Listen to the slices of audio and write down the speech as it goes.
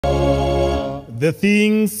the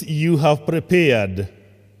things you have prepared,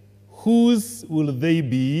 whose will they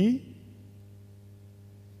be?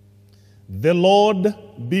 The Lord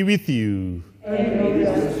be with you. And with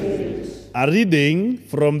your spirit. A reading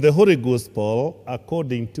from the Holy Gospel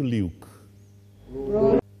according to Luke.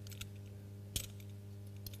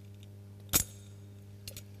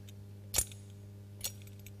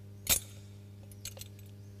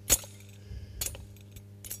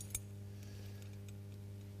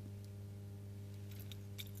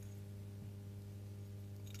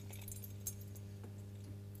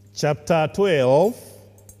 Chapter 12,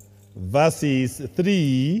 verses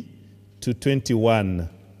 3 to 21.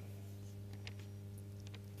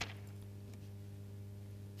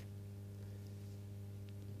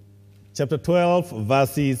 Chapter 12,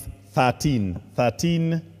 verses 13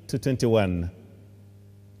 to 21.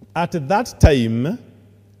 At that time,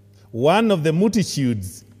 one of the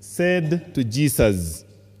multitudes said to Jesus,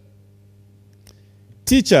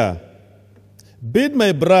 "Teacher, bid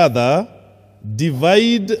my brother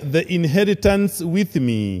divide the inheritance with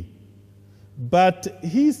me." But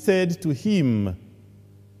he said to him,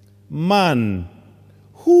 "Man,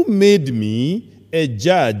 who made me a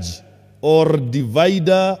judge or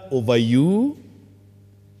divider over you?"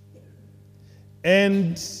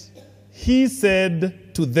 And he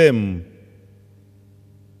said to them,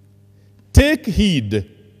 "Take heed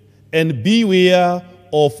and beware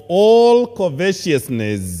of all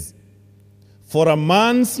covetousness, for a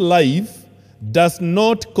man's life does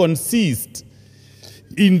not consist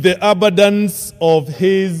in the abundance of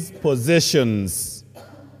his possessions."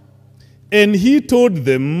 And he told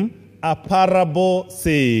them a parable,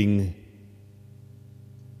 saying,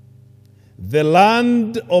 "The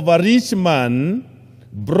land of a rich man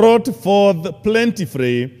brought forth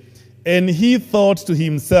plentifully, and he thought to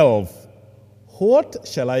himself, 'What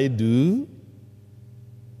shall I do?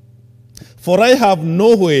 For I have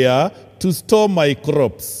nowhere to store my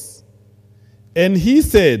crops.' And he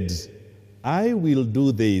said, 'I will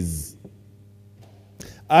do this.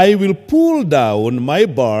 I will pull down my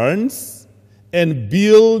barns and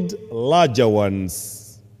build larger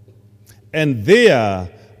ones, and there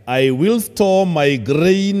I will store my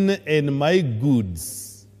grain and my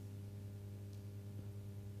goods.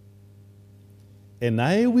 And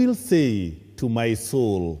I will say to my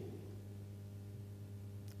soul,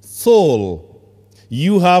 Soul,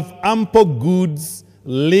 you have ample goods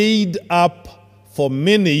laid up for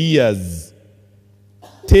many years.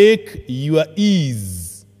 Take your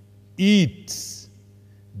ease, eat,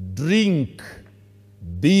 drink,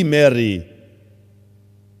 be merry.'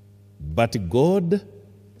 But God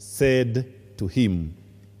said to him,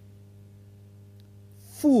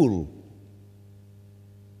 'Fool,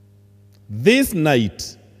 this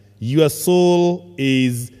night your soul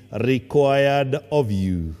is required of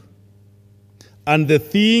you, and the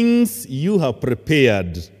things you have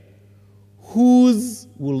prepared, whose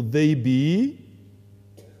will they be?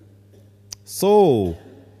 So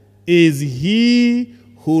is he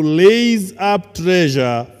who lays up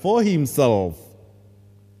treasure for himself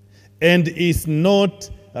and is not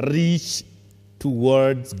rich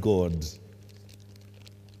towards God.'"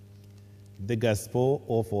 The Gospel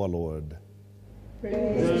of our Lord.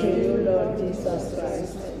 Praise to you, Lord Jesus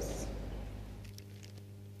Christ.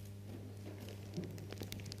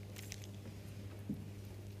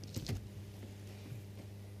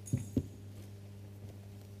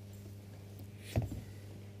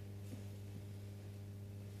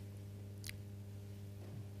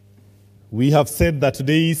 We have said that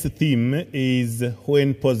today's theme is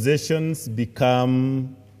when possessions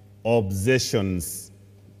become obsessions.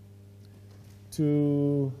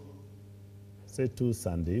 Two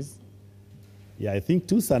Sundays. Yeah, I think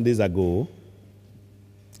 2 Sundays ago,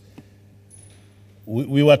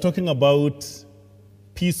 we were talking about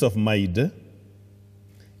peace of mind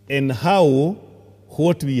and how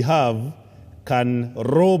what we have can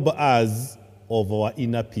rob us of our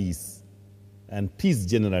inner peace and peace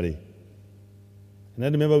generally. And I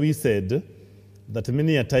remember we said that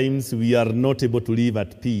many a times we are not able to live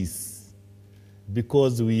at peace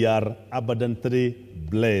because we are abundantly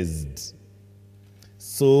blessed.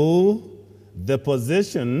 So the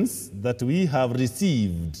possessions that we have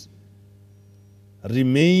received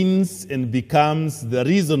remains and becomes the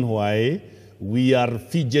reason why we are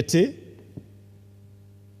fidgety,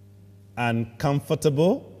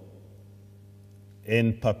 uncomfortable,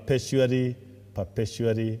 and perpetually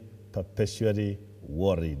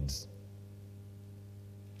worried.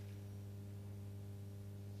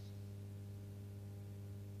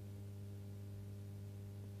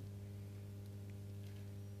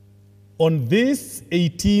 On this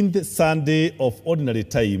 18th Sunday of Ordinary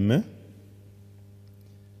Time,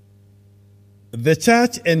 The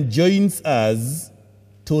church enjoins us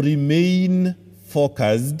to remain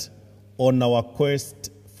focused on our quest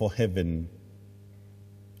for heaven.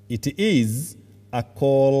 It is a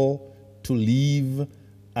call to live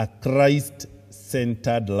a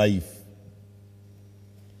Christ-centered life.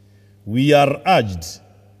 We are urged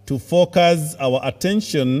to focus our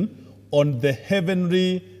attention on the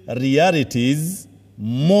heavenly realities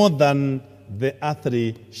more than the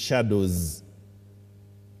earthly shadows.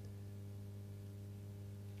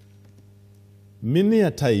 Many a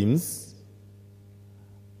times,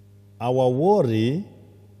 our worry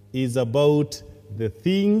is about the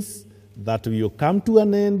things that will come to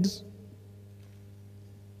an end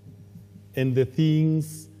and the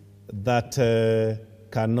things that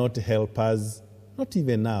cannot help us, not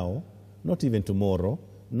even now, not even tomorrow,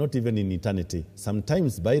 not even in eternity.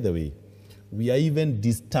 Sometimes, by the way, we are even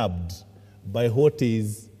disturbed by what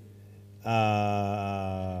is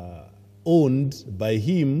owned by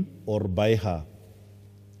him or by her.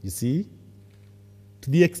 You see? To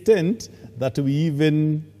the extent that we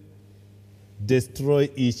even destroy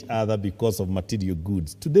each other because of material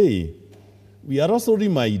goods. Today, we are also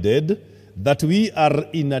reminded that we are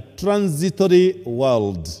in a transitory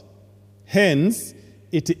world. Hence,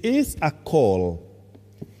 it is a call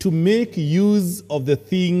to make use of the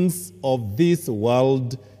things of this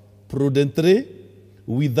world prudently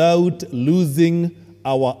without losing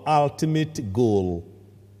our ultimate goal.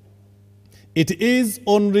 It is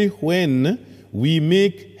only when we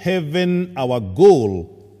make heaven our goal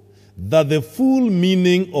that the full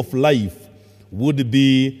meaning of life would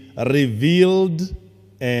be revealed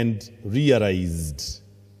and realized.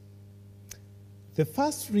 The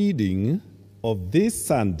first reading of this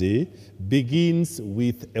Sunday begins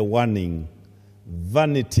with a warning.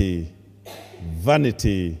 Vanity,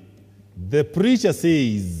 vanity. The preacher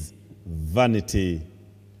says, vanity,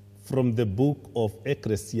 from the book of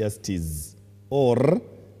Ecclesiastes, or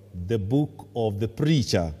the book of the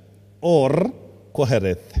preacher, or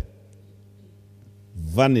Kohereth.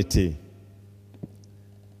 Vanity.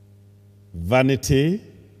 Vanity.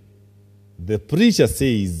 The preacher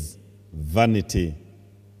says, vanity.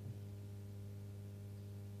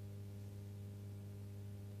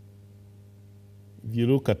 If you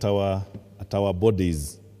look at our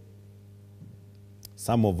bodies,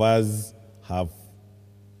 some of us have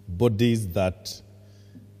bodies that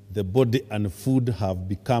the body and food have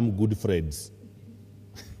become good friends.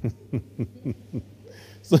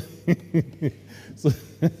 so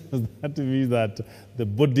that means that the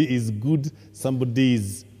body is good, somebody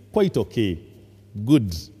is quite okay,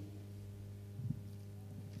 good.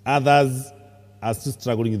 Others are still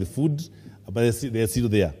struggling with the food, but they're still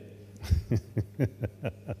there.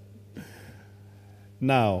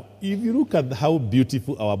 Now, if you look at how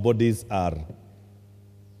beautiful our bodies are,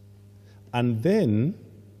 and then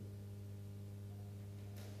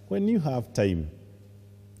when you have time,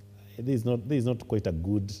 this is not quite a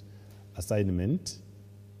good assignment,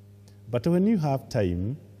 but when you have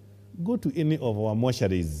time, go to any of our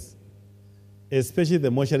mortuaries, especially the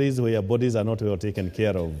mortuaries where your bodies are not well taken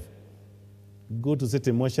care of. Go to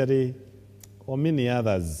City Mortuary or many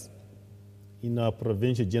others in our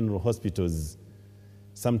provincial general hospitals.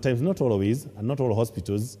 Sometimes, not always, and not all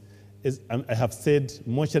hospitals, I have said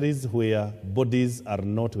mortuaries where bodies are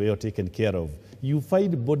not well taken care of. You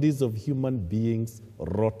find bodies of human beings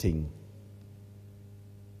rotting.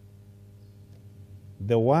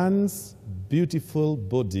 The once beautiful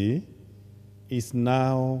body is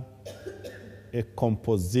now a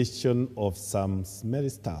composition of some smelly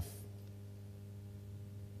stuff.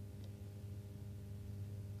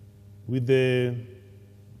 With the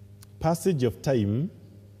passage of time,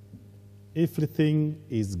 everything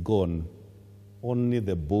is gone, only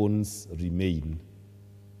the bones remain.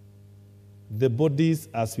 The bodies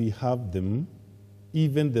as we have them,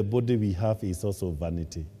 even the body we have is also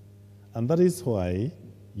vanity. And that is why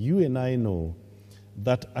you and I know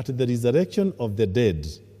that at the resurrection of the dead,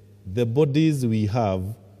 the bodies we have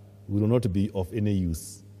will not be of any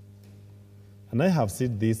use. And I have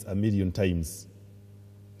said this a million times.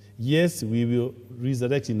 Yes, we will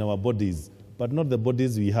resurrect in our bodies, but not the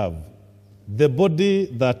bodies we have. The body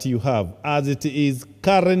that you have, as it is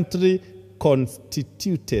currently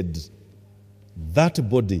constituted, that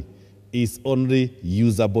body is only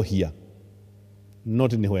usable here,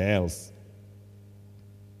 not anywhere else.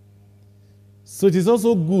 So it is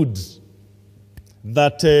also good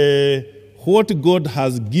that what God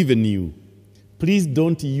has given you, please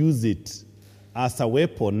don't use it as a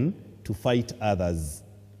weapon to fight others.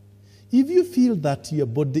 If you feel that your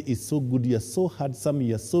body is so good, you are so handsome,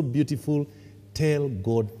 you are so beautiful, tell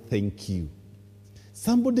God thank you.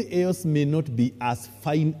 Somebody else may not be as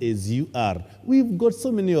fine as you are. We've got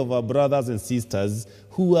so many of our brothers and sisters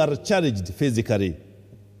who are challenged physically.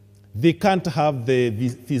 They can't have the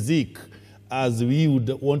physique as we would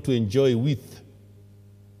want to enjoy with.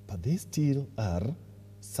 But they still are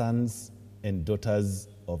sons and daughters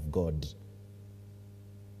of God.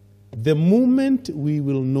 The moment we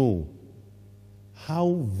will know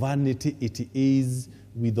how vanity it is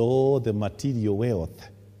with all the material wealth,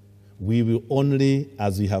 we will only,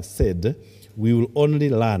 as we have said, we will only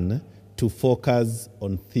learn to focus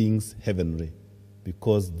on things heavenly,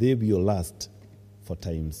 because they will last for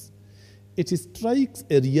times. It strikes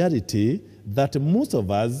a reality that most of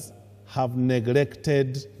us have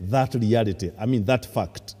neglected that reality, that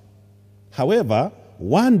fact. However,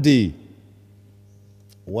 one day,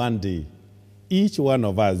 each one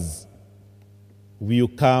of us will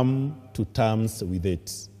come to terms with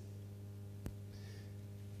it.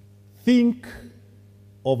 Think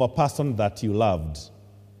of a person that you loved.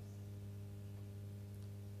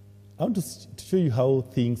 I want to show you how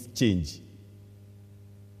things change.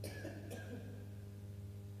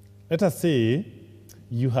 Let us say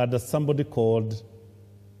you had somebody called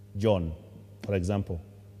John, for example,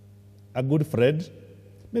 a good friend,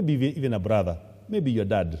 maybe even a brother, maybe your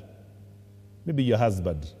dad, maybe your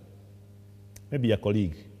husband, maybe your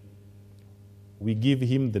colleague. We give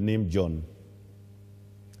him the name John.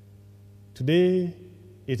 Today,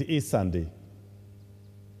 it is Sunday,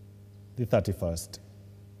 the 31st.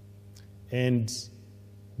 And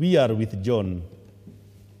we are with John,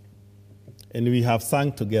 and we have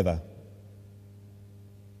sung together.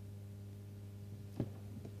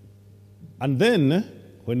 And then,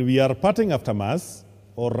 when we are parting after Mass,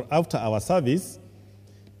 or after our service,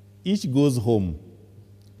 each goes home.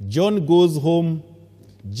 John goes home,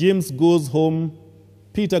 James goes home,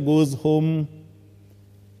 Peter goes home,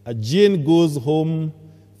 Jane goes home,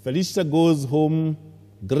 Felicia goes home,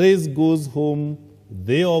 Grace goes home,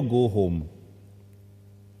 they all go home.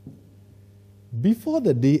 Before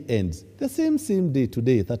the day ends, the same day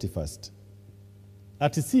today, 31st,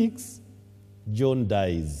 at 6, John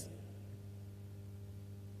dies.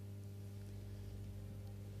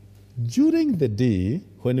 During the day,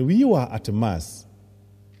 when we were at Mass,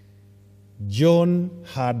 John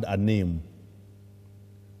had a name.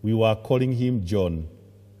 We were calling him John.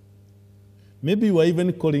 Maybe we were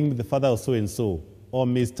even calling the father of so-and-so, or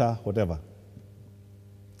Mr. whatever.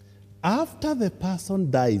 After the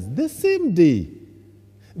person dies, the same day,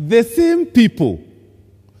 the same people,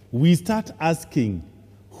 we start asking,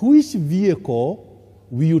 which vehicle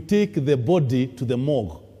will take the body to the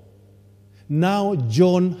morgue? Now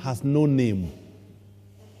John has no name.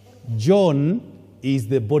 John is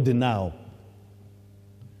the body now.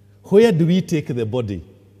 Where do we take the body?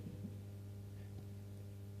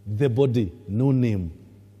 The body, no name.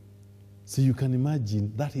 So you can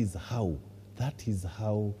imagine that is how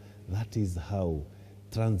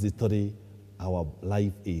transitory our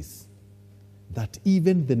life is. That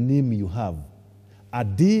even the name you have, a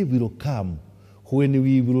day will come when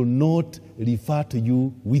we will not refer to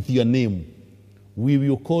you with your name. We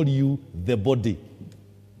will call you the body.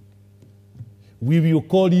 We will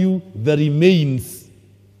call you the remains.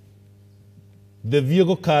 The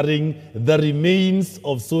vehicle carrying the remains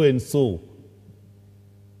of so-and-so.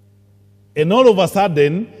 And all of a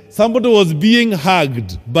sudden, somebody was being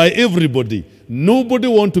hugged by everybody. Nobody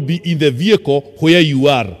wants to be in the vehicle where you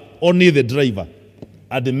are, only the driver.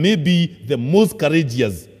 And maybe the most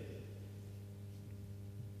courageous.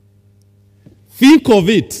 Think of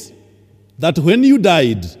it, that when you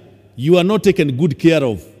died, you are not taken good care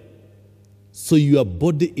of. So your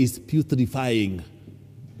body is putrefying.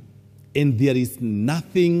 And there is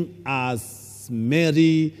nothing as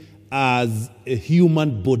merry as a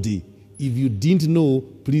human body. If you didn't know,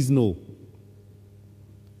 please know.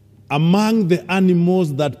 Among the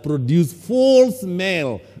animals that produce foul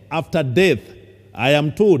smell after death, I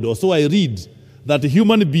am told, or so I read, that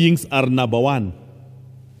human beings are number one.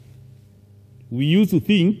 We used to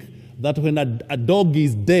think that when a dog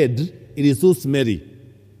is dead, it is so smelly.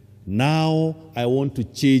 Now I want to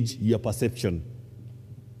change your perception.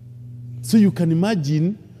 So you can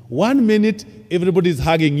imagine, 1 minute everybody is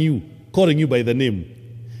hugging you, calling you by the name.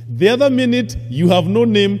 The other minute you have no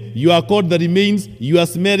name, you are called the remains, you are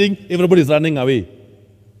smelling, everybody is running away.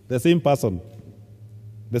 The same person.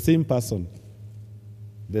 The same person.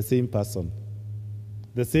 The same person.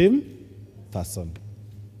 The same person.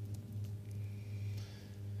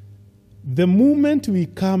 The moment we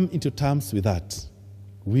come into terms with that,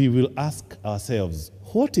 we will ask ourselves,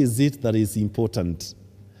 what is it that is important?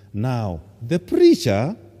 Now, the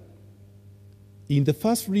preacher, in the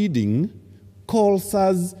first reading, calls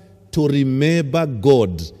us to remember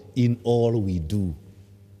God in all we do.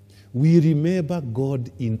 We remember God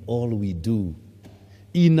in all we do.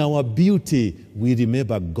 In our beauty, we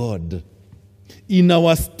remember God. In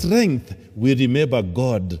our strength, we remember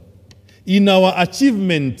God. In our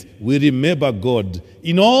achievement, we remember God.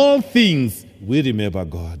 In all things, we remember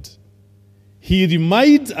God. He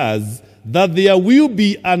reminds us that there will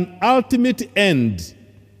be an ultimate end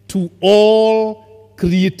to all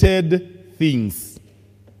created things.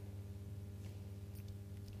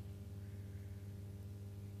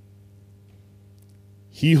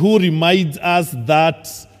 He who reminds us that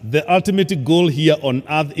the ultimate goal here on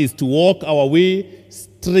earth is to walk our way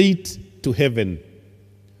straight to heaven,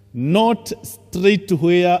 not straight to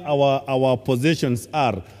where our possessions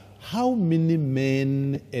are. How many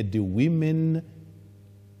men and women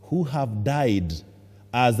who have died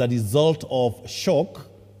as a result of shock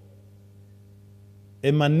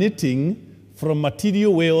emanating from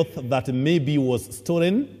material wealth that maybe was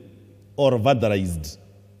stolen or vandalized?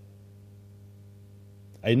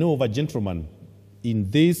 I know of a gentleman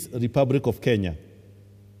in this Republic of Kenya.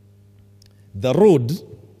 The road,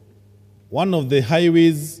 one of the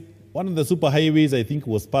highways, one of the super highways, I think,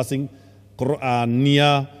 was passing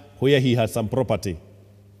near where he had some property.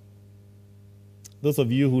 Those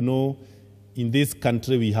of you who know, in this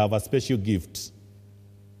country we have a special gift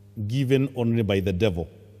given only by the devil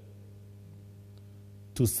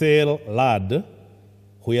to sell land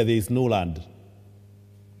where there is no land.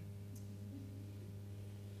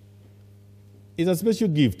 It's a special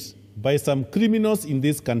gift by some criminals in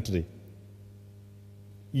this country.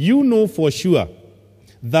 You know for sure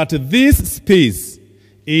that this space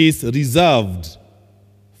is reserved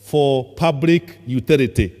for public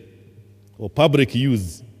utility or public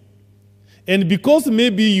use. And because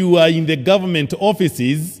maybe you are in the government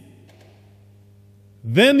offices,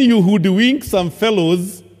 then you hoodwink some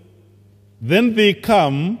fellows, then they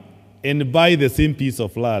come and buy the same piece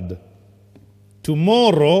of land.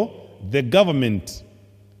 Tomorrow, the government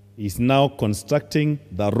is now constructing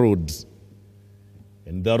the road.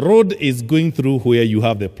 And the road is going through where you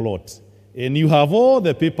have the plot. And you have all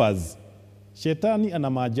the papers. Shetani ana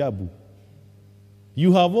maajabu.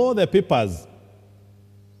 You have all the papers.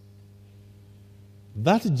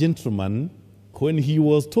 That gentleman, when he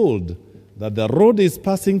was told that the road is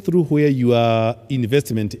passing through where your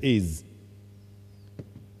investment is,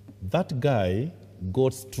 that guy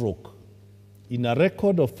got stroke. In a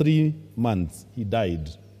record of 3 months, he died.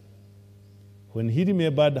 When he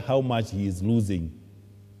remembered how much he is losing.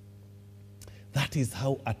 That is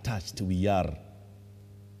how attached we are.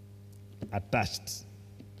 Attached.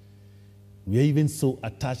 We are even so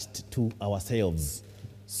attached to ourselves.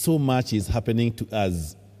 So much is happening to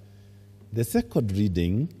us. The second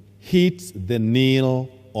reading hits the nail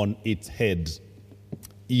on its head.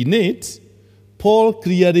 In it, Paul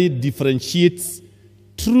clearly differentiates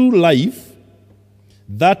true life,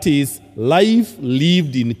 that is, life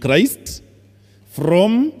lived in Christ,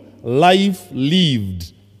 from life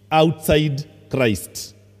lived outside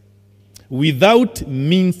Christ. Without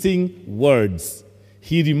mincing words,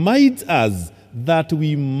 he reminds us that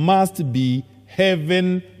we must be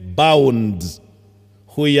heaven-bound,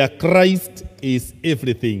 where Christ is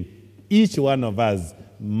everything. Each one of us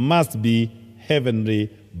must be heavenly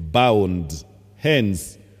bound.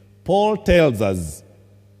 Hence, Paul tells us,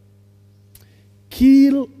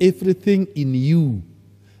 kill everything in you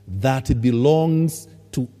that belongs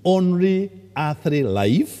to only earthly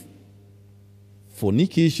life,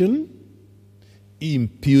 fornication,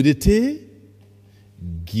 impurity,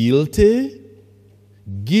 guilty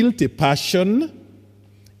passion,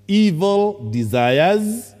 evil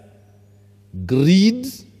desires, greed,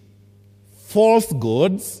 false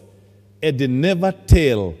gods, and never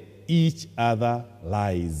tell each other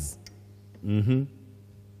lies.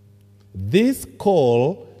 This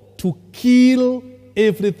call to kill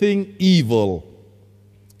everything evil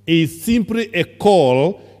is simply a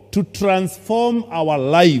call to transform our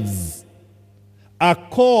lives, a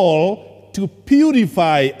call to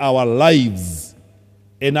purify our lives,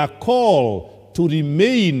 and a call to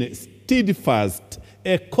remain steadfast,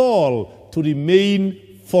 a call to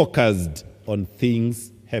remain focused on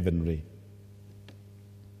things heavenly.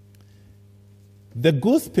 The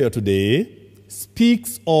gospel today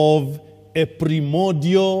speaks of a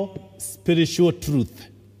primordial spiritual truth.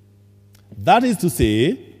 That is to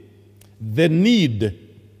say, the need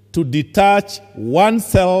to detach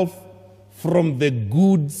oneself from the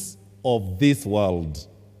goods of this world.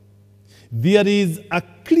 There is a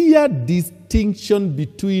clear distinction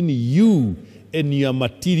between you and your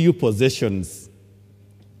material possessions.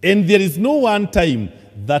 And there is no one time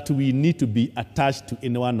that we need to be attached to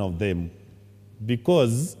any one of them.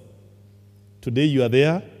 Because today you are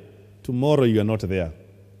there, tomorrow you are not there.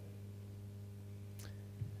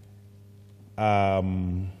 I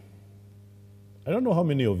don't know how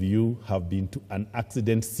many of you have been to an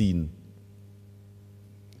accident scene.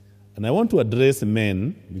 And I want to address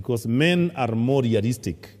men because men are more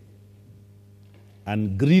realistic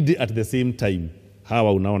and greedy at the same time.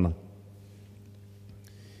 Hawa unaona?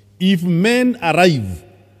 If men arrive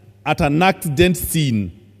at an accident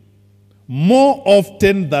scene, more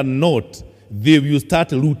often than not, they will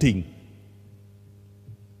start looting,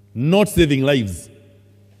 not saving lives.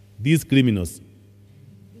 These criminals.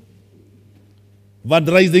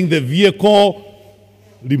 Vandalizing the vehicle,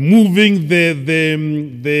 removing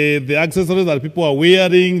the accessories that people are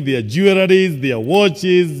wearing, their jewelries, their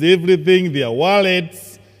watches, everything, their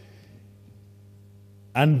wallets.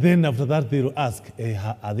 And then after that, they will ask,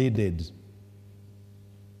 are they dead?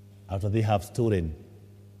 After they have stolen.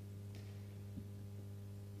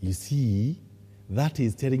 You see, that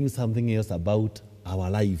is telling you something else about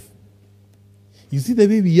our life. You see the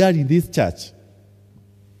way we are in this church.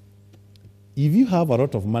 If you have a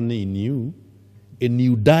lot of money in you and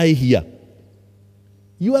you die here,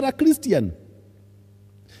 you are a Christian.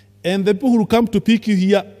 And the people who come to pick you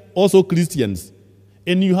here, also Christians.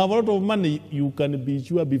 And you have a lot of money, you can be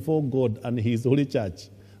sure before God and His holy church,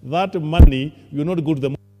 that money will not go to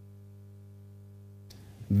the.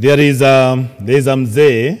 There is a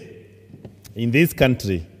mzee in this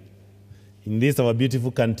country, in this our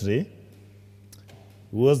beautiful country,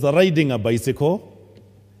 who was riding a bicycle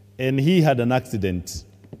and he had an accident.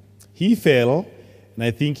 He fell and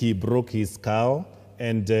I think he broke his skull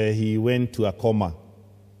and he went to a coma.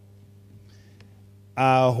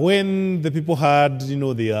 When the people had,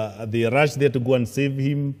 they rushed there to go and save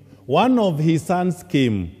him, one of his sons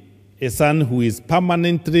came, a son who is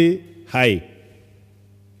permanently high.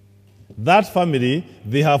 That family,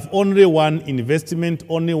 they have only one investment,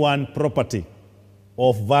 only one property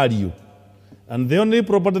of value. And the only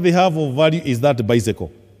property they have of value is that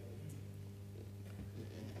bicycle.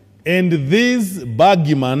 And this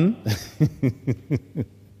baggyman,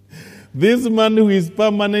 this man who is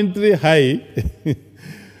permanently high,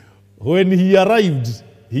 when he arrived,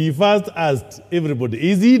 he first asked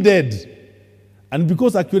everybody, is he dead? And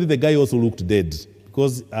because actually the guy also looked dead,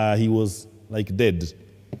 because he was like dead.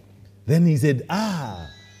 Then he said,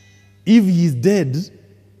 if he's dead,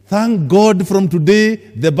 thank God from today,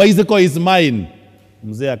 the bicycle is mine.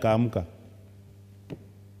 Mzee akaamka.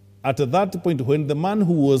 At that point, when the man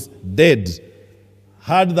who was dead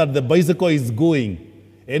heard that the bicycle is going,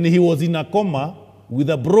 and he was in a coma with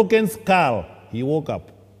a broken skull, he woke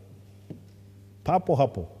up. Papo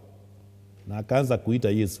hapo. Na akaanza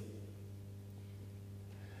kuita Yesu.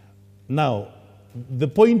 Now, the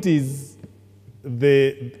point is,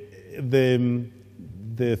 the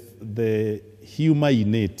humor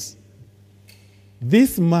in it.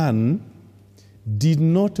 This man did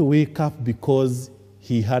not wake up because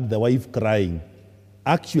he had the wife crying.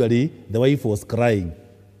 Actually, the wife was crying.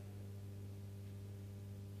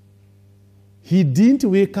 He didn't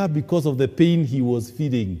wake up because of the pain he was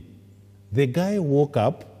feeling. The guy woke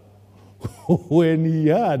up when he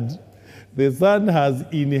heard the son has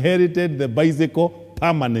inherited the bicycle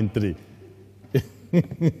permanently.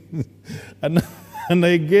 And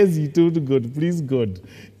I guess he told God, please God,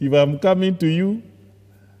 if I'm coming to you,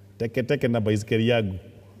 take na bicycle yangu.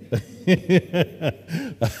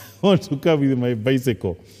 I want to come with my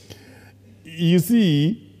bicycle. You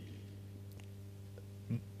see,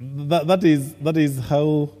 that is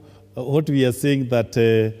how what we are saying, that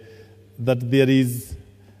there is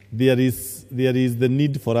the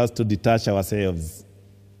need for us to detach ourselves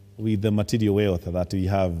with the material wealth that we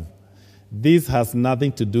have. This has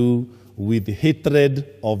nothing to do with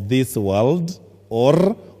hatred of this world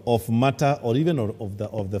or of matter or even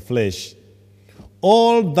of the flesh.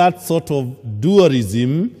 All that sort of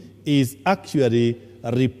dualism is actually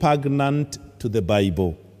repugnant to the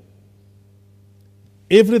Bible.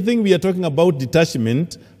 Everything we are talking about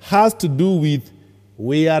detachment has to do with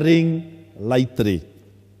wearing lightly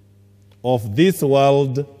of this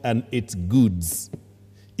world and its goods,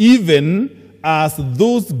 even as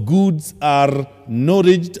those goods are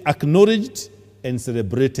acknowledged, and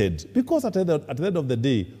celebrated. Because at the end of the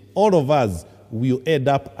day, all of us will end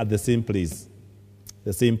up at the same place,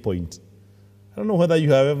 the same point. I don't know whether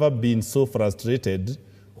you have ever been so frustrated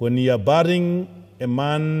when you are burying a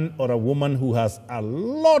man or a woman who has a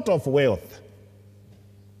lot of wealth.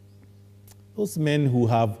 Those men who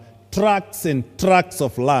have tracts and tracts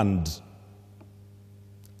of land,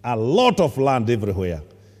 a lot of land everywhere.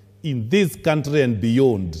 in this country and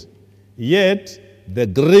beyond. Yet, the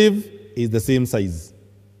grave is the same size.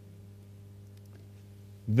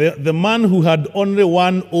 The man who had only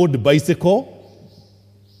one old bicycle,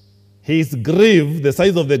 his grave, the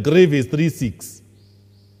size of the grave is 3.6.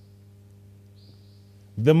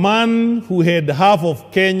 The man who had half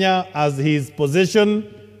of Kenya as his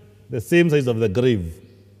possession, the same size of the grave.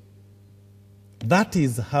 That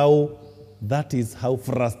is how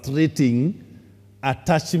frustrating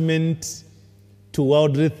attachment to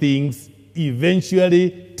worldly things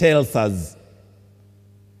eventually tells us.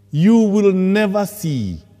 You will never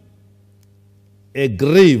see a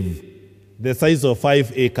grave the size of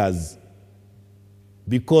 5 acres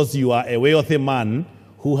because you are a wealthy man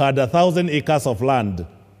who had 1,000 acres of land.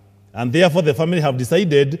 And therefore the family have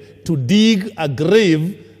decided to dig a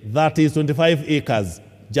grave that is 25 acres,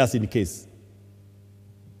 just in case.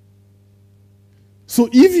 So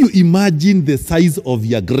if you imagine the size of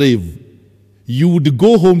your grave, you would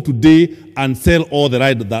go home today and sell all the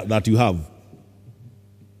right that you have.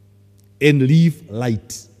 And live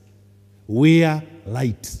light. Wear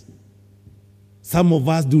light. Some of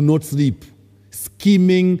us do not sleep,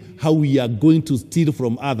 scheming how we are going to steal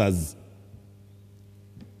from others.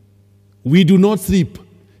 We do not sleep,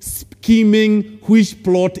 scheming which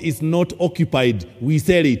plot is not occupied, we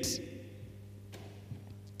sell it.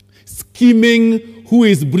 Scheming who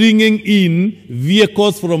is bringing in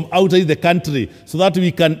vehicles from outside the country so that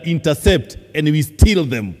we can intercept and we steal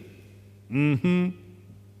them.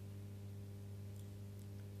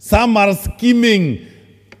 Some are scheming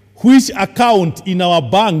which account in our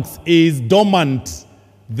banks is dormant.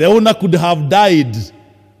 The owner could have died.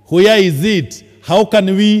 Where is it? How can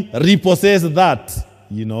we repossess that?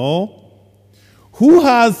 You know? Who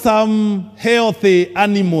has some healthy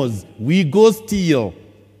animals? We go steal.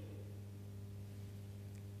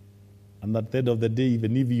 And at the end of the day,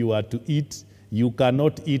 even if you are to eat, you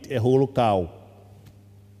cannot eat a whole cow.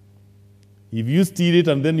 If you steal it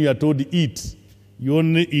and then you are told to eat, you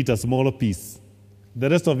only eat a small piece. The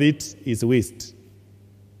rest of it is waste.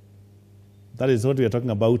 That is what we are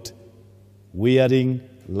talking about, wearing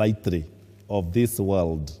lightly of this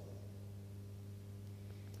world.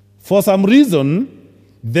 For some reason,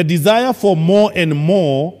 the desire for more and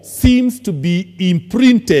more seems to be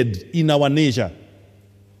imprinted in our nature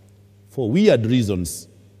for weird reasons.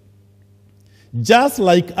 Just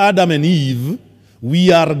like Adam and Eve,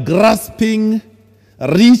 we are grasping,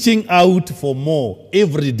 reaching out for more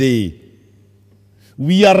every day.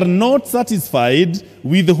 We are not satisfied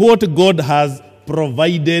with what God has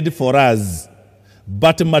provided for us.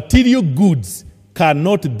 But material goods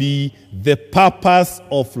cannot be the purpose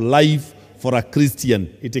of life for a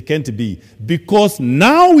Christian. It can't be. Because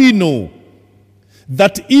now we know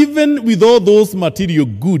that even with all those material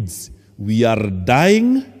goods, we are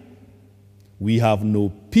dying, we have no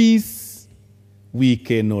peace, we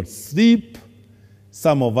cannot sleep,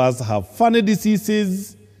 some of us have funny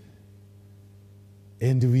diseases,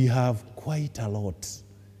 and we have quite a lot.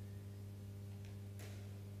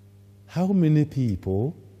 How many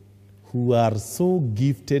people who are so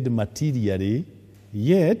gifted materially,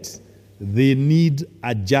 yet they need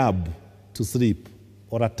a jab to sleep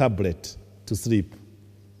or a tablet to sleep?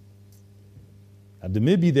 And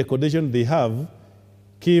maybe the condition they have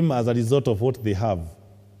came as a result of what they have.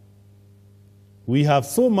 We have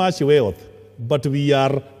so much wealth, but we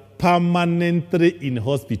are permanently in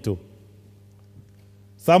hospital.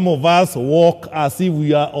 Some of us walk as if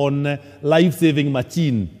we are on a life-saving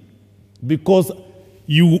machine because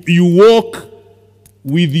you walk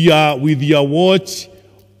with your watch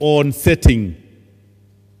on setting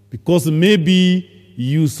because maybe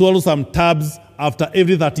you swallow some tabs after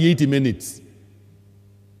every 38 minutes.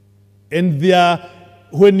 And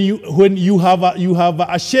when you have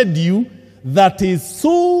a schedule that is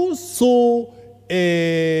so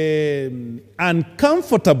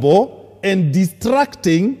uncomfortable and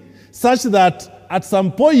distracting, such that at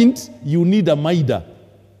some point you need a minder.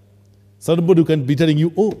 Somebody who can be telling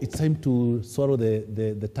you, oh, it's time to swallow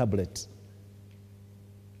the tablet.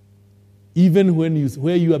 Even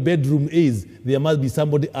where your bedroom is, there must be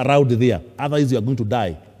somebody around there. Otherwise, you are going to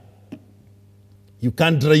die. You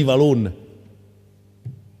can't drive alone.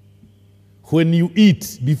 When you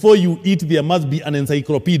eat, before you eat, there must be an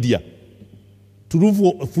encyclopedia to look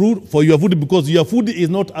for your food because your food is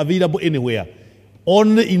not available anywhere.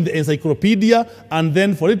 Only in the encyclopedia, and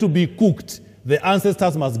then for it to be cooked, the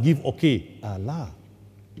ancestors must give okay. Allah.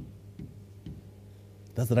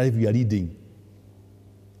 That's the life we are leading.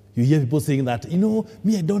 You hear people saying that,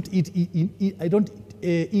 me, I don't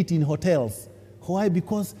eat in hotels. Why?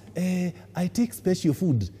 Because I take special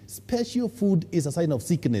food. Special food is a sign of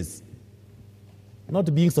sickness,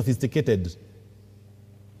 not being sophisticated.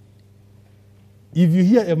 If you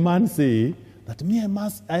hear a man say that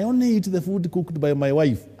I only eat the food cooked by my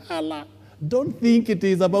wife, Allah, don't think it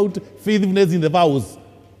is about faithfulness in the vows.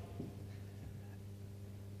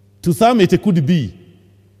 To some it could be.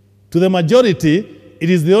 To the majority, it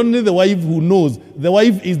is only the wife who knows. The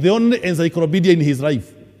wife is the only encyclopedia in his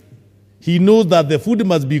life. He knows that the food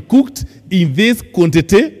must be cooked in this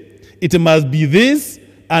quantity. It must be this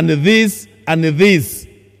and this and this.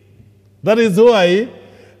 That is why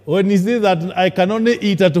when he says that I can only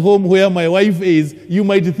eat at home where my wife is, you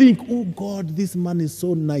might think, oh God, this man is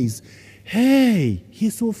so nice. Hey,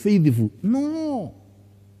 he's so faithful. No,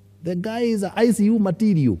 the guy is an ICU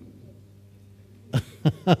material.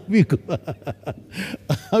 Are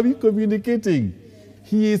we communicating?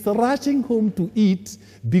 He is rushing home to eat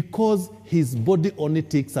because his body only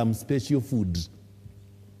takes some special food.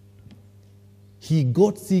 He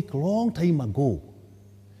got sick long time ago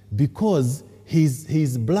because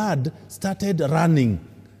his blood started running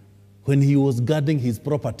when he was guarding his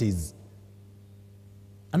properties.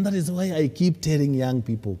 And that is why I keep telling young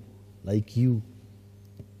people like you,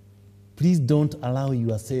 please don't allow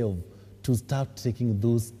yourself to start taking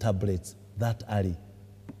those tablets that early.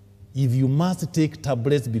 If you must take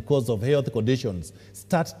tablets because of health conditions,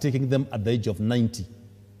 start taking them at the age of 90.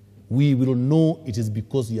 We will know it is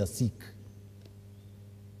because you are sick.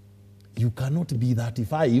 You cannot be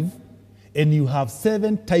 35 and you have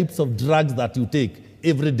 7 types of drugs that you take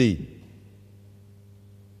every day.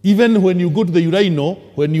 Even when you go to the urinal,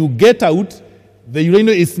 when you get out, the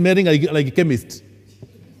urinal is smelling like a chemist.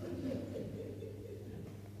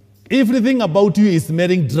 Everything about you is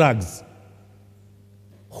smelling drugs.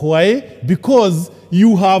 Why? Because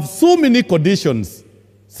you have so many conditions.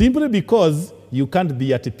 Simply because you can't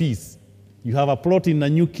be at peace. You have a plot in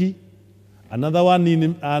Nanyuki, another one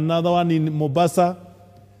in Mombasa.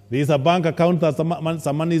 There is a bank account that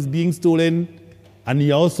some money is being stolen, and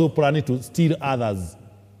you are also planning to steal others.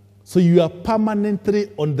 So you are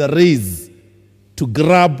permanently on the race to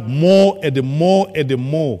grab more and more and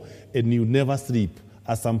more, and you never sleep.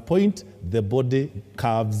 At some point, the body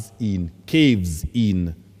caves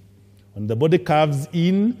in. When the body caves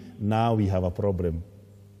in, now we have a problem.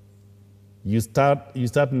 You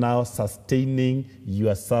start now sustaining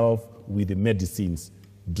yourself with medicines,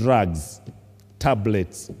 drugs,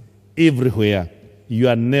 tablets, everywhere. You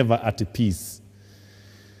are never at peace.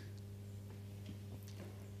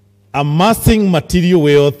 Amassing material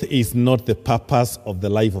wealth is not the purpose of the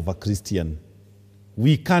life of a Christian.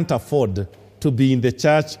 We can't afford to be in the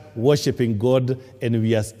church worshiping God and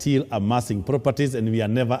we are still amassing properties and we are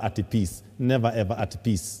never at peace. Never ever at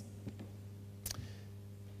peace.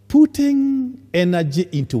 Putting energy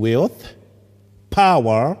into wealth,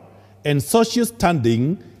 power, and social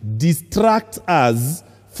standing distracts us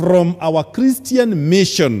from our Christian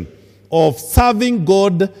mission of serving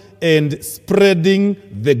God and spreading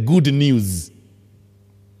the good news.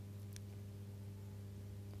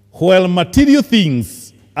 While material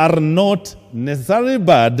things are not necessarily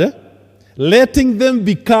bad, letting them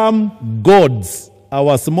become gods,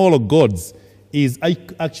 our small gods, is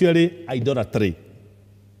actually idolatry.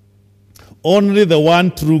 Only the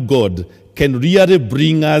one true God can really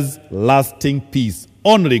bring us lasting peace.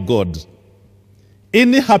 Only God.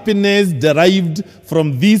 Any happiness derived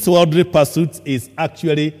from these worldly pursuits is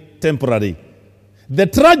actually temporary. The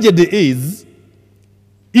tragedy is,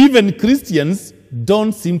 even Christians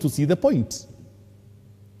don't seem to see the point.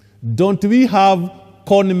 Don't we have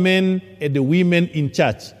con men and women in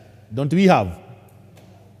church? Don't we have?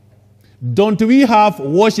 Don't we have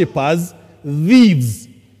worshippers, thieves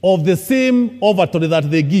of the same offertory that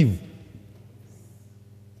they give?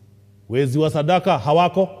 Wezi wa sadaka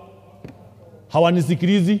hawako?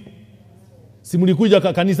 Hawanisikilizi?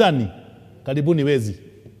 Simulikuja kanisani? Karibuni wezi.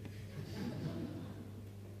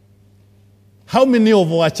 How many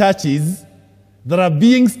of our churches that are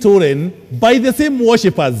being stolen by the same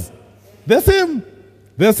worshippers? The same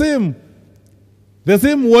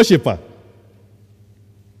worshipper.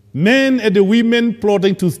 Men and women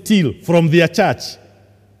plotting to steal from their church.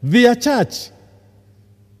 Their church.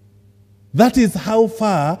 That is how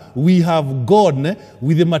far we have gone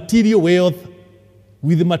with the material wealth,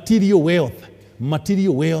 material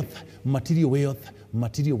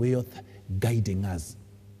wealth guiding us.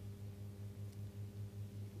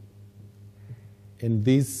 And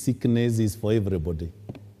this sickness is for everybody,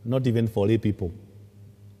 not even for lay people.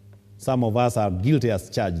 Some of us are guilty as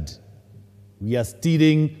charged. We are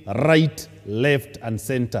stealing right, left, and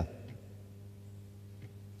center.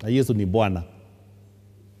 Na Yesu ni Bwana.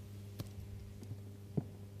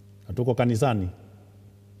 tuko kanisani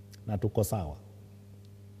na tuko sawa.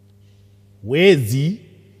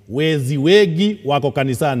 Wezi wengi wako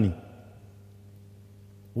kanisani.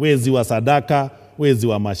 Wezi wa sadaka, wezi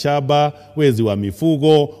wa mashamba, wezi wa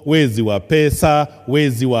mifugo, wezi wa pesa,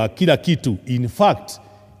 wezi wa kila kitu. In fact,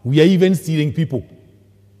 we are even stealing people.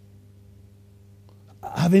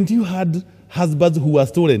 Haven't you had husbands who are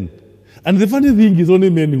stolen? And the funny thing is only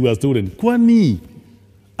men who are stolen. Kwani?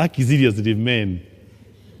 Aki seriously, men.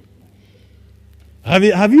 Have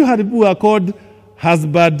you had people who are called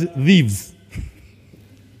husband thieves?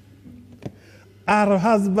 Are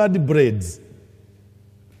husband breads?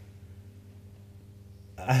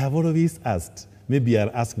 I have always asked, maybe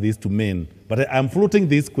I'll ask this to men, but I'm floating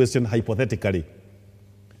this question hypothetically.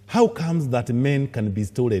 How comes that men can be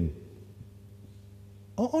stolen?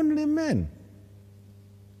 Or only men?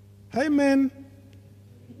 Hi, men.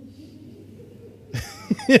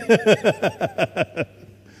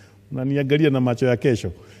 Unaniangalia na macho ya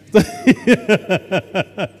kesho.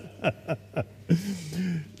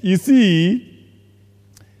 You see,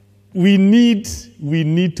 we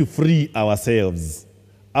need to free ourselves.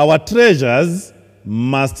 Our treasures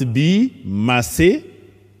must be mercy,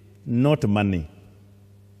 not money.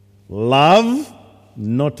 Love,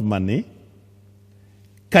 not money.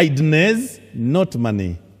 Kindness, not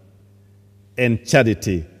money. And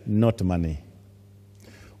charity, not money.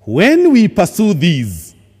 When we pursue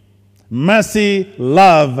these, mercy,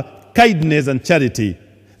 love, kindness, and charity,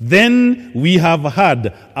 then we have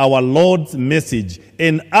heard our Lord's message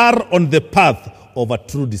and are on the path of a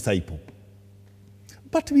true disciple.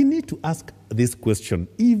 But we need to ask this question.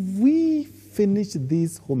 If we finish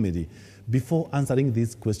this homily before answering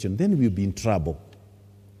this question, then we'll be in trouble.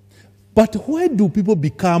 But why do people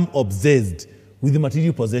become obsessed with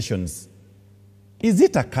material possessions? Is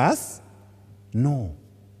it a curse? No.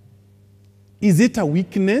 Is it a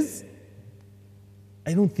weakness?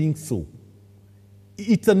 I don't think so.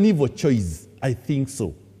 It's an evil choice. I think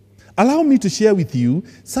so. Allow me to share with you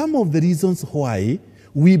some of the reasons why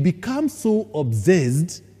we become so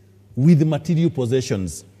obsessed with material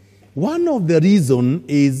possessions. One of the reasons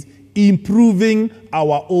is improving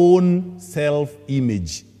our own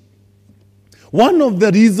self-image. One of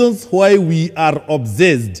the reasons why we are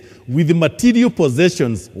obsessed with material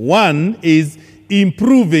possessions, one is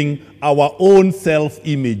improving our own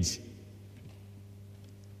self-image.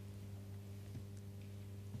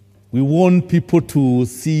 We want people to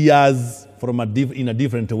see us in a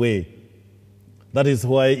different way. That is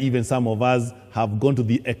why even some of us have gone to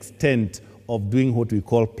the extent of doing what we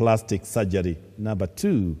call plastic surgery. Number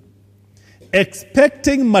two,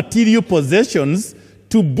 expecting material possessions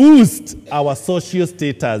to boost our social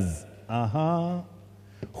status.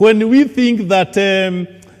 When we think that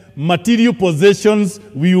material possessions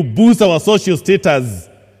will boost our social status,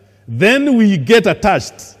 then we get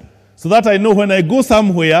attached. So that I know when I go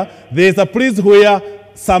somewhere, there's a place where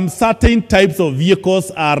some certain types of vehicles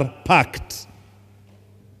are parked.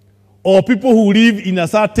 Or people who live in a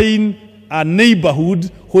certain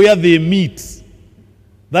neighborhood where they meet.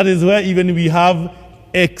 That is where even we have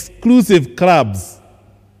exclusive clubs.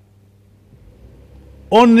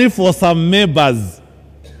 Only for some members.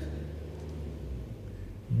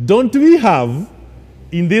 Don't we have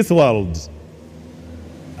in this world,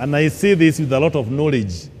 and I say this with a lot of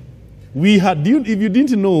knowledge, if you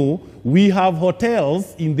didn't know, we have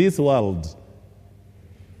hotels in this world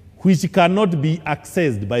which cannot be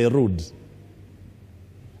accessed by road.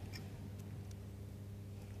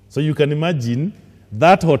 So you can imagine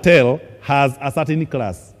that hotel has a certain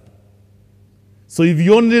class. So if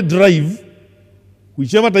you only drive,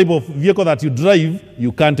 whichever type of vehicle that you drive,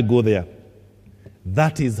 you can't go there.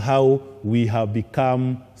 That is how we have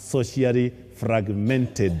become socially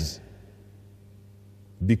fragmented.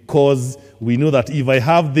 Because we know that if I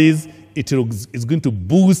have this, it's going to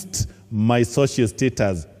boost my social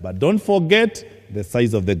status. But don't forget the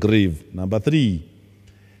size of the grave. Number three,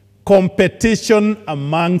 competition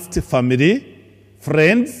amongst family,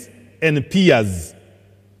 friends, and peers.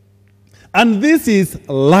 And this is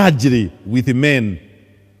largely with men.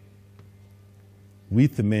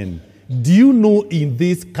 With men. Do you know in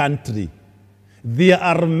this country, there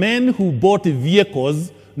are men who bought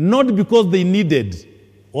vehicles not because they needed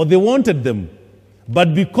or they wanted them,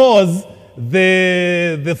 but because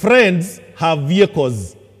the friends have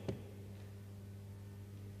vehicles.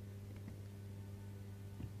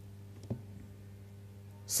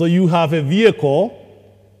 So you have a vehicle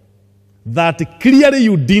that clearly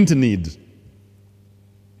you didn't need.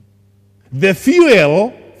 The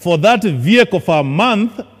fuel for that vehicle per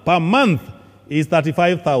month is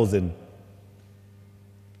 35,000.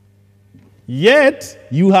 Yet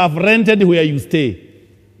you have rented where you stay.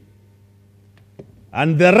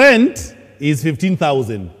 And the rent is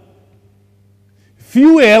 15,000.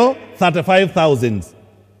 Fuel, 35,000.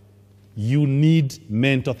 You need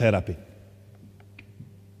mental therapy.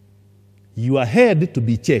 Your head to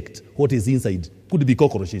be checked. What is inside? Could be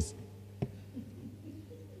cockroaches.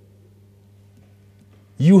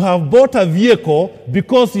 You have bought a vehicle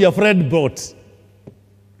because your friend bought.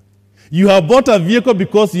 You have bought a vehicle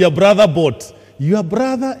because your brother bought. Your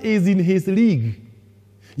brother is in his league.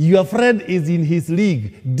 Your friend is in his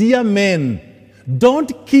league. Dear men,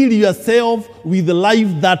 don't kill yourself with a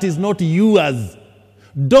life that is not yours.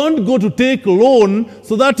 Don't go to take loan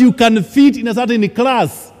so that you can fit in a certain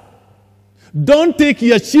class. Don't take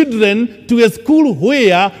your children to a school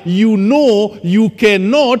where you know you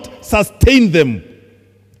cannot sustain them.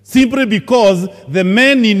 Simply because the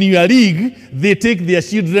men in your league, they take their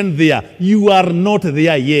children there. You are not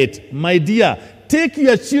there yet. My dear, take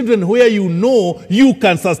your children where you know you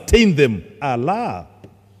can sustain them. Allah.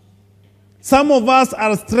 Some of us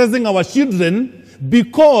are stressing our children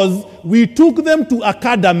because we took them to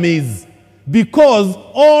academies. Because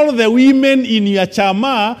all the women in your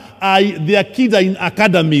chama, their kids are in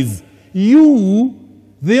academies. You,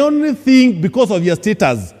 the only thing, because of your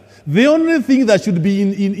status, the only thing that should be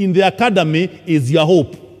in the academy is your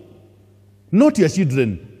hope, not your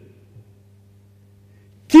children.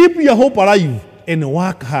 Keep your hope alive and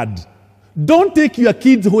work hard. Don't take your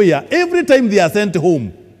kids where every time they are sent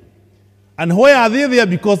home. And why are they there?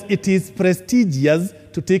 Because it is prestigious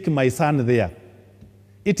to take my son there.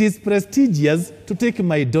 It is prestigious to take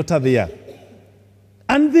my daughter there.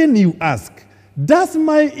 And then you ask, does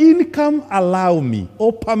my income allow me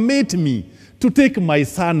or permit me to take my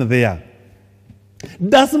son there?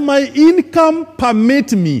 Does my income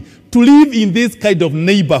permit me to live in this kind of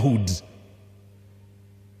neighborhood?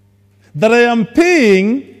 That I am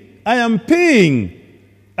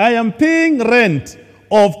paying rent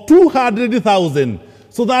of 200,000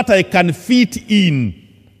 so that I can fit in.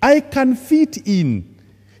 I can fit in.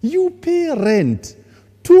 You pay rent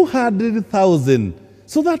 200,000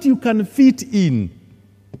 so that you can fit in.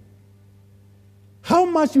 How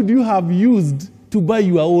much would you have used to buy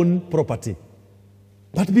your own property?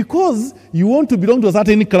 But because you want to belong to a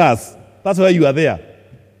certain class, that's why you are there.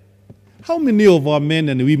 How many of our men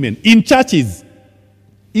and women in churches,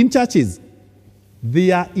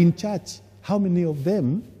 they are in church, how many of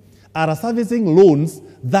them are servicing loans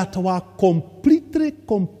that were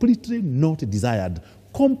completely not desired,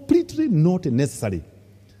 completely not necessary?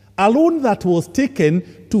 A loan that was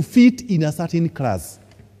taken to fit in a certain class.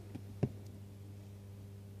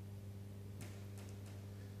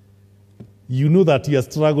 You know that you are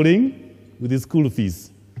struggling with the school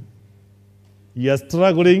fees. You are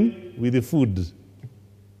struggling with the food.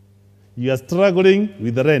 You are struggling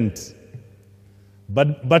with the rent.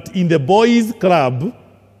 But in the boys' club,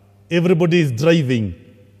 everybody is driving.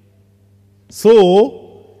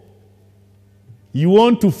 So, you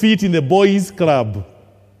want to fit in the boys' club.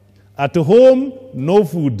 At home, no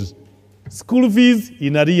food. School fees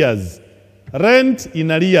in arrears. Rent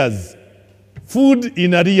in arrears. Food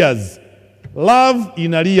in arrears. Love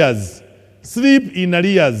in arrears. Sleep in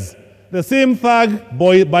arrears. The same thug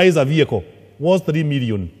boy buys a vehicle. Worth 3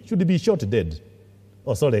 million. Should be shot dead.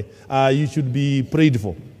 Oh, sorry. You should be prayed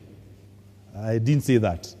for. I didn't say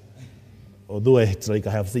that. Although it's like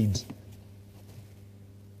I have said.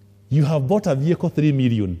 You have bought a vehicle 3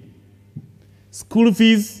 million. School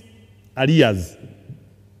fees, arrears.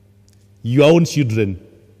 Your own children.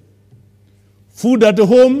 Food at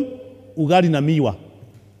home, ugali na miwa.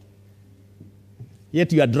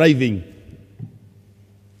 Yet you are driving.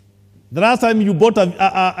 The last time you bought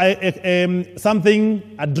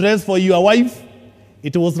something, a dress for your wife,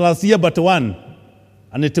 it was last year but one.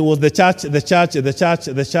 And it was the church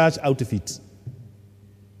outfit.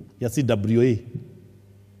 CWA.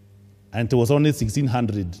 And it was only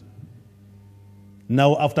 1,600.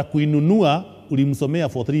 Now after kuinunua, ulimsomea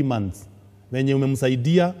for 3 months. When you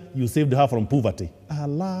umemsaidia, you saved her from poverty.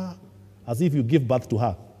 Allah, as if you give birth to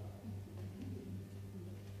her.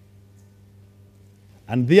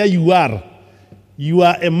 And there you are. You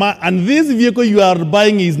are a man, and this vehicle you are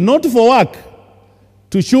buying is not for work.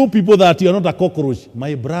 To show people that you are not a cockroach.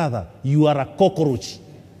 My brother, you are a cockroach.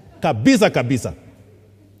 Kabisa, kabisa.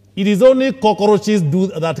 It is only cockroaches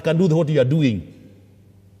that can do what you are doing.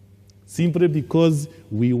 Simply because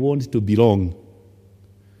we want to belong.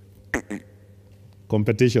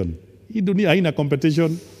 Competition. Hii dunia haina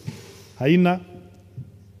competition. Haina.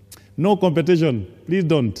 No competition. Please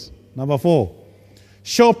don't. Number 4.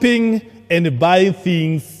 Shopping and buying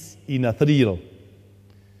things in a thrill.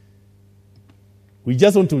 We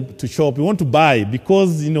just want to shop. We want to buy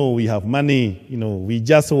because, we have money. We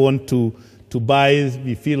just want to buy.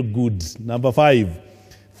 We feel good. Number 5,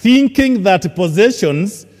 thinking that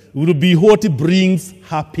possessions will be what brings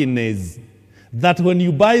happiness. That when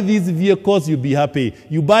you buy these vehicles, you'll be happy.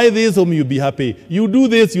 You buy this home, you'll be happy. You do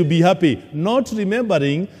this, you'll be happy. Not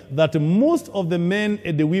remembering that most of the men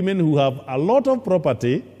and the women who have a lot of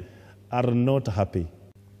property are not happy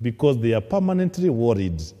because they are permanently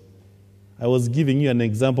worried. I was giving you an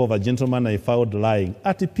example of a gentleman I found lying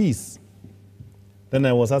at peace. Then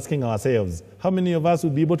I was asking ourselves, how many of us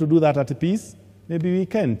will be able to do that at peace? Maybe we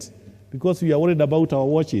can't because we are worried about our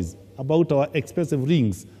watches, about our expensive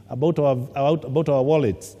rings, about our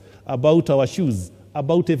wallets, about our shoes,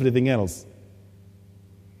 about everything else.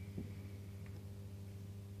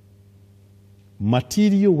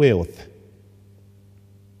 Material wealth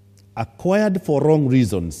acquired for wrong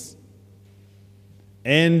reasons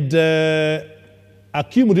and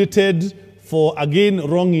accumulated for, again,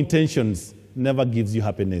 wrong intentions never gives you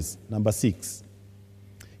happiness. Number 6,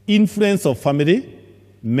 influence of family,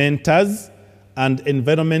 mentors, and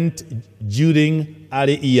environment during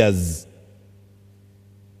early years.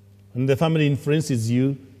 And the family influences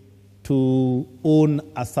you to own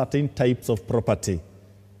a certain types of property.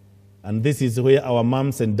 And this is where our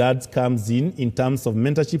moms and dads comes in terms of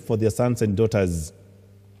mentorship for their sons and daughters.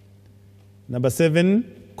 Number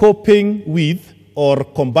 7, coping with or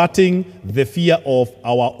combating the fear of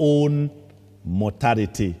our own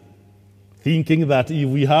mortality. Thinking that if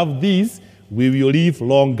we have this, we will live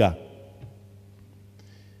longer.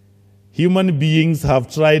 Human beings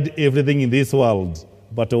have tried everything in this world.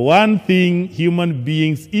 But one thing human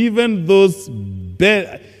beings, even those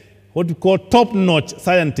what we call top-notch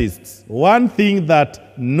scientists, one thing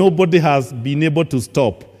that nobody has been able to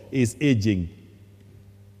stop is aging.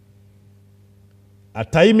 A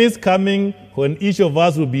time is coming when each of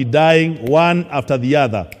us will be dying one after the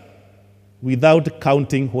other without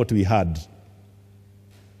counting what we had.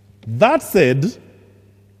 That said,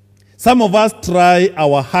 some of us try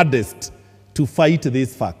our hardest to fight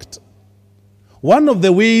this fact. One of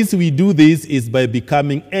the ways we do this is by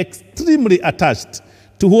becoming extremely attached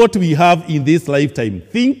to what we have in this lifetime,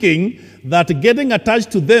 thinking that getting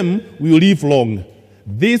attached to them will live long.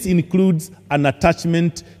 This includes an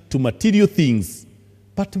attachment to material things.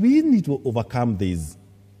 But we need to overcome this.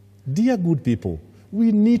 Dear good people,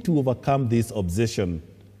 we need to overcome this obsession.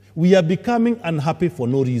 We are becoming unhappy for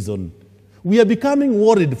no reason. We are becoming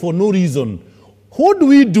worried for no reason. What do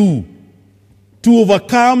we do to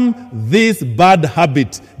overcome this bad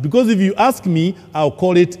habit? Because if you ask me, I'll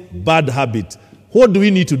call it bad habit. What do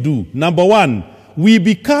we need to do? Number 1, we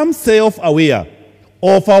become self-aware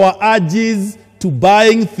of our urges to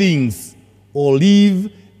buying things or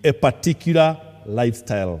live a particular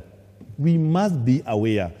lifestyle. We must be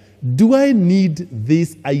aware. Do I need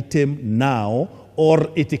this item now or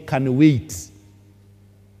it can wait?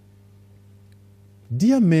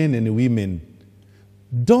 Dear men and women,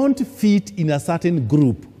 don't fit in a certain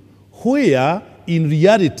group where in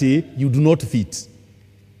reality you do not fit.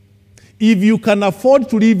 If you can afford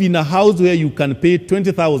to live in a house where you can pay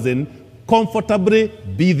 20,000, comfortably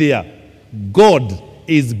be there. God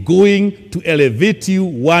is going to elevate you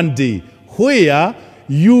one day where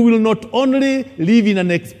you will not only live in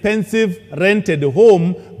an expensive rented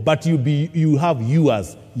home, but you have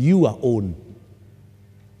yours, your own.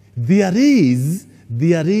 There is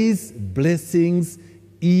blessings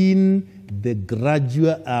in the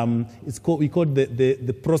gradual, we call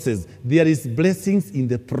the process. There is blessings in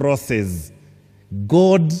the process.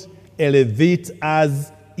 God elevates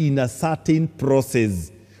us in a certain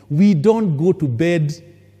process. We don't go to bed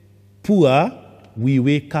poor, we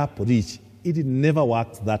wake up rich. It never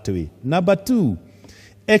works that way. Number 2,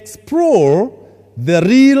 explore the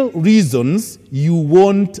real reasons you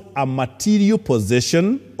want a material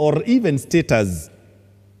possession or even status.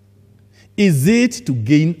 Is it to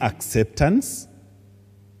gain acceptance?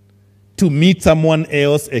 To meet someone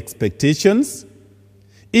else's expectations?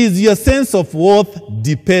 Is your sense of worth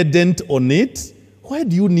dependent on it? Why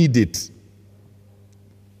do you need it?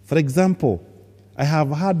 For example, I have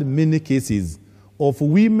had many cases of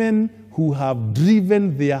women who have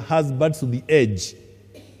driven their husbands to the edge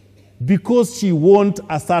because she wants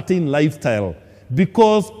a certain lifestyle,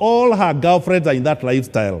 because all her girlfriends are in that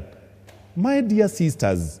lifestyle. My dear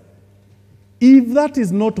sisters, if that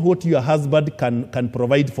is not what your husband can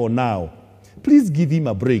provide for now, please give him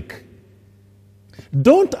a break.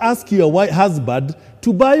 Don't ask your husband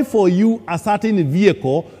to buy for you a certain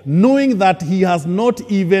vehicle knowing that he has not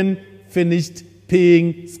even finished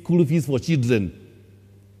paying school fees for children.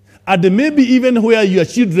 And maybe even where your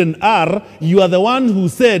children are, you are the one who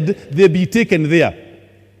said they be taken there.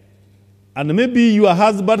 And maybe your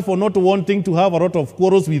husband for not wanting to have a lot of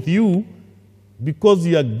quarrels with you because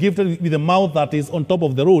you are gifted with a mouth that is on top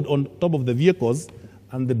of the road, on top of the vehicles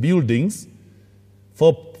and the buildings.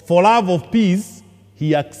 For love of peace,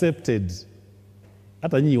 he accepted.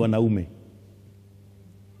 Hata nyinyi wanaume.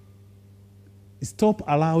 Stop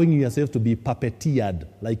allowing yourself to be puppeteered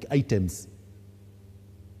like items.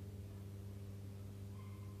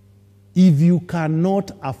 If you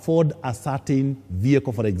cannot afford a certain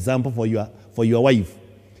vehicle, for example, for your wife,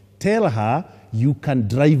 tell her you can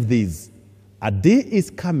drive this. A day is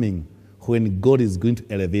coming when God is going to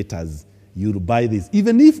elevate us. You'll buy this.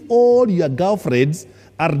 Even if all your girlfriends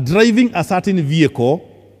are driving a certain vehicle,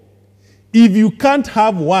 if you can't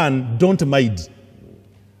have one, don't mind.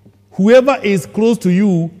 Whoever is close to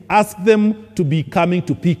you, ask them to be coming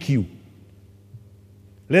to pick you.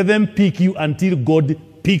 Let them pick you until God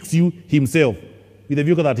picks you himself with the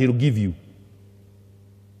vehicle that he'll give you.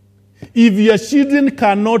 If your children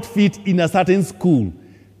cannot fit in a certain school,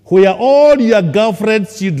 where all your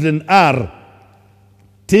girlfriend's children are,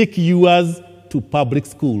 take yours to public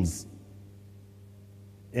schools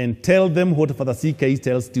and tell them what Father CK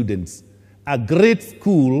tells students. A great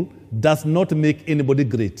school does not make anybody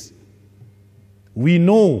great. We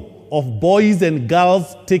know of boys and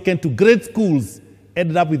girls taken to great schools,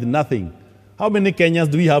 ended up with nothing. How many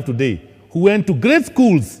Kenyans do we have today who went to great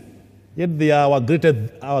schools, yet they are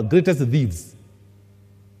our greatest thieves?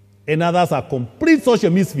 And others are complete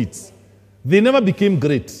social misfits. They never became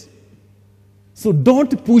great. So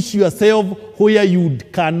don't push yourself where you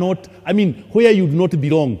where you do not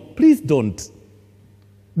belong. Please don't.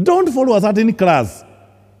 Don't follow a certain class.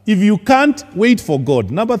 If you can't, wait for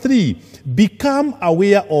God. Number 3, become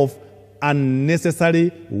aware of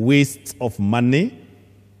unnecessary wastes of money.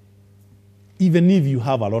 Even if you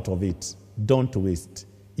have a lot of it, don't waste.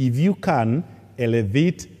 If you can,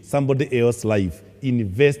 elevate somebody else's life.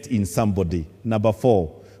 Invest in somebody. Number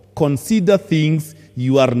 4, consider things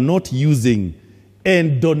you are not using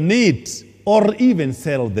and donate or even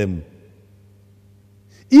sell them.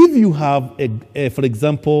 If you have, for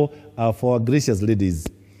example, for our gracious ladies,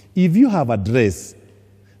 if you have a dress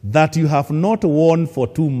that you have not worn for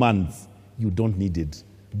 2 months, you don't need it.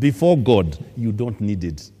 Before God, you don't need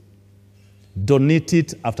it. Donate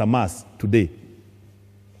it after Mass today.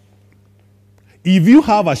 If you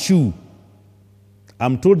have a shoe,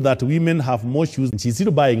 I'm told that women have more shoes and she's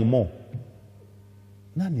still buying more.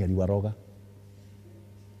 Nani aliwaroga?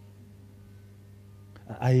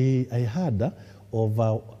 I heard of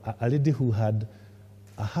a lady who had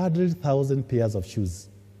 100,000 pairs of shoes.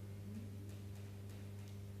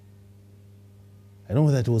 I don't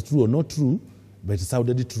know whether it was true or not true, but it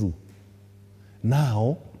sounded true.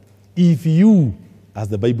 Now, if you, as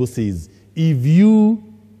the Bible says, if you,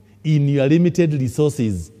 in your limited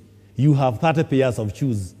resources, you have 30 pairs of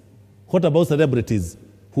shoes, what about celebrities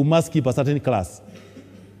who must keep a certain class?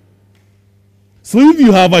 So if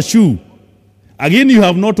you have a shoe, again you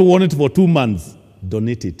have not worn it for 2 months,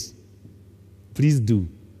 donate it. Please do.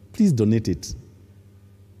 Please donate it.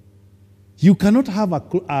 You cannot have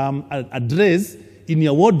a dress in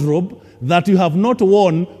your wardrobe that you have not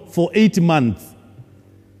worn for 8 months.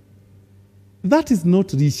 That is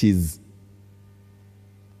not riches.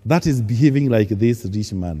 That is behaving like this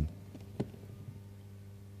rich man.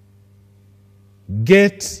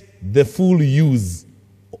 Get the full use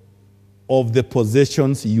of the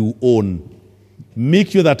possessions you own.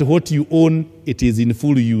 Make sure that what you own, it is in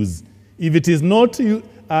full use. If it is not,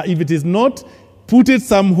 put it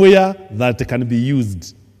somewhere that can be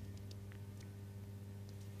used.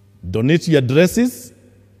 Donate your dresses,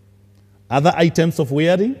 other items of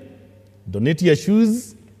wearing. Donate your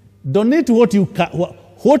shoes. Donate what you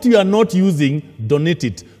are not using, donate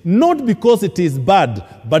it. Not because it is bad,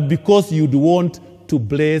 but because you'd want to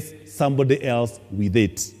bless somebody else with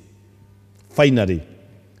it. Finally,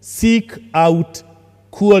 seek out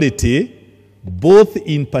quality both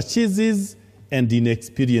in purchases and in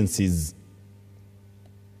experiences.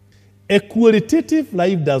 A qualitative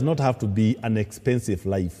life does not have to be an expensive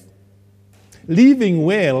life. Living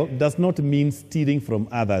well does not mean stealing from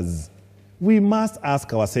others. We must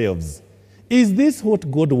ask ourselves, is this what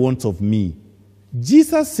God wants of me?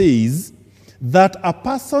 Jesus says that a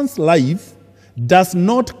person's life does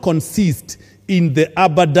not consist in the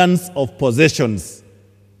abundance of possessions.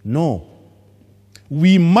 No.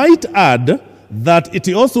 We might add that it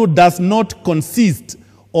also does not consist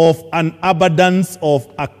of an abundance of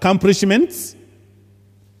accomplishments,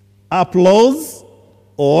 applause,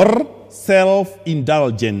 or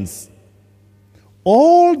self-indulgence.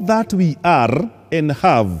 All that we are and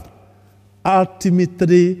have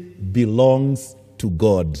ultimately belongs to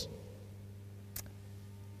God.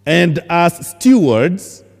 And as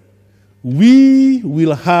stewards, we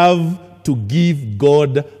will have to give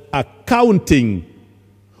God accounting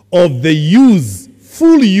of the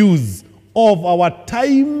full use of our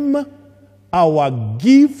time, our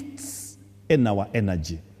gifts, and our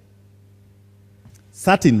energy.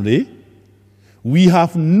 Certainly, we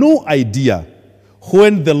have no idea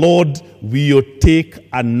when the Lord will take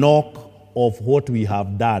a knock of what we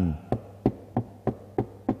have done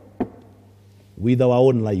with our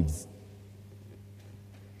own lives.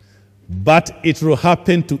 But it will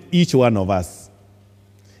happen to each one of us.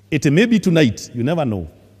 It may be tonight, you never know.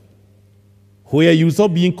 Where you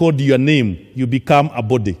stop being called your name, you become a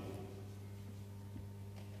body.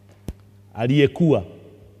 Aliyekuwa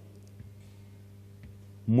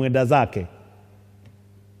mwenda zake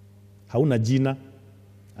hauna jina.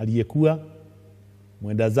 Aliyekuwa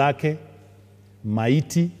mwenda zake,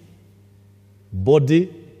 maiti, body,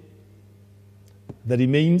 the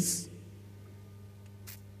remains.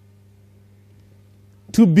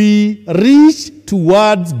 To be rich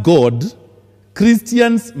towards God,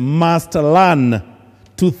 Christians must learn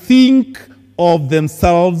to think of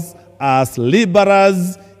themselves as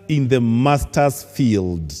laborers in the master's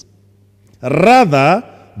field, rather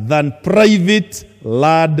than private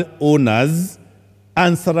land owners,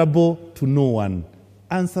 answerable to no one.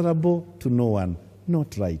 Answerable to no one.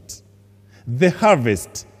 Not right. The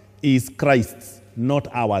harvest is Christ's, not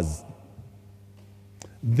ours.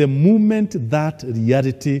 The moment that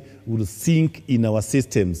reality will sink in our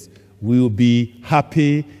systems, we will be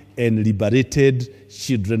happy and liberated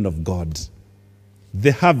children of God.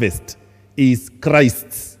 The harvest is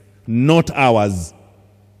Christ's, not ours.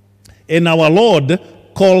 And our Lord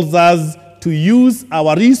calls us to use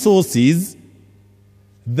our resources,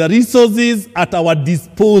 the resources at our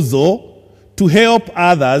disposal, to help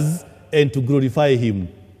others and to glorify Him.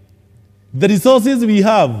 The resources we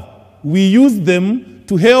have, we use them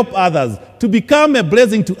to help others, to become a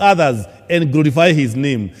blessing to others and glorify His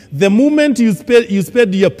name. The moment you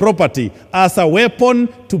spend your property as a weapon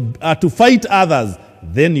to fight others,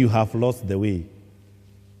 then you have lost the way.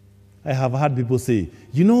 I have heard people say,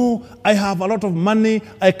 you know, I have a lot of money,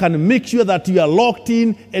 I can make sure that you are locked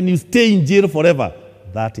in and you stay in jail forever.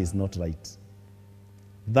 That is not right.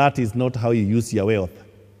 That is not how you use your wealth,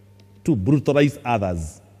 to brutalize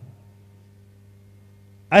others.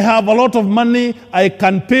 I have a lot of money, I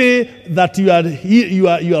can pay that you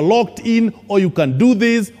are locked in, or you can do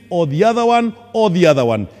this, or the other one, or the other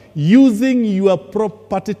one. Using your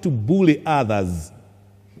property to bully others.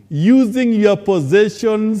 Using your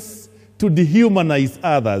possessions to dehumanize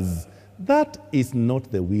others. That is not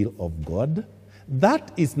the will of God.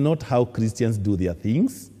 That is not how Christians do their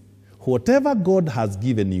things. Whatever God has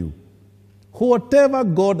given you,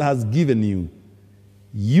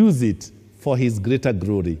 use it for His greater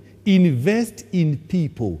glory. Invest in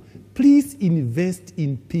people. Please invest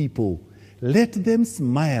in people. Let them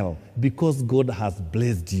smile because God has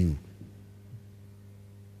blessed you.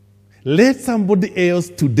 Let somebody else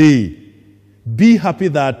today be happy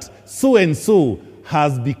that so-and-so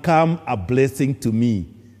has become a blessing to me.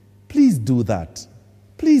 Please do that.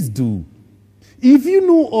 Please do. If you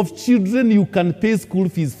know of children you can pay school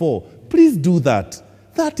fees for, please do that.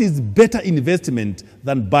 That is better investment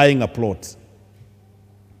than buying a plot.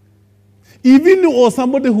 If you know of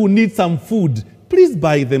somebody who needs some food, please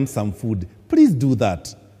buy them some food. Please do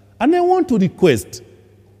that. And I want to request,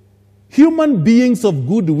 human beings of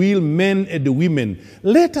goodwill, men and women,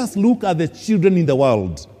 let us look at the children in the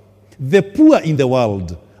world, the poor in the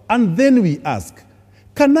world, and then we ask,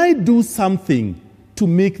 can I do something to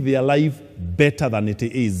make their life better than it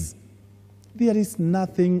is? There is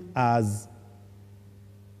nothing as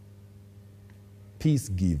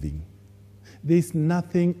peace-giving. There is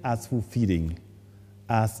nothing as fulfilling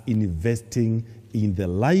as investing in the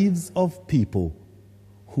lives of people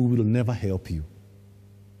who will never help you.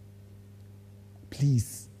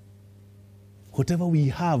 Please, whatever we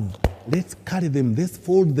have, let's carry them, let's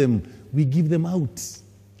fold them, we give them out.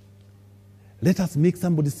 Let us make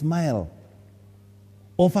somebody smile.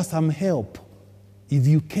 Offer some help. If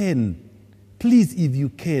you can, please, if you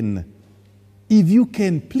can. If you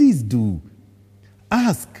can, please do.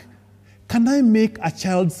 Ask, can I make a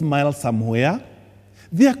child smile somewhere?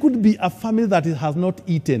 There could be a family that has not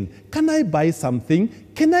eaten. Can I buy something?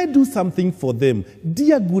 Can I do something for them?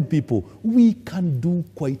 Dear good people, we can do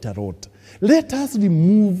quite a lot. Let us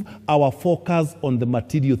remove our focus on the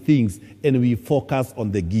material things and we focus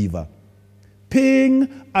on the giver.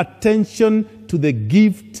 Paying attention to the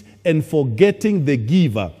gift and forgetting the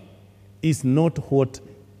giver is not what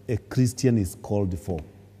a Christian is called for.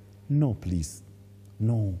 No, please.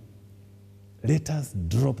 No. Let us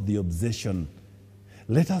drop the obsession.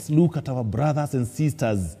 Let us look at our brothers and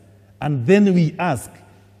sisters, and then we ask,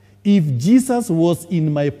 if Jesus was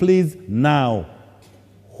in my place now,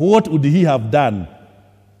 what would he have done?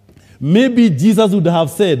 Maybe Jesus would have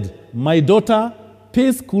said, my daughter,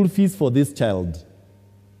 pay school fees for this child.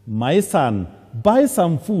 My son, buy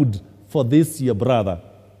some food for this your brother.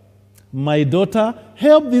 My daughter,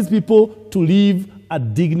 help these people to live a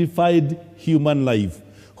dignified human life.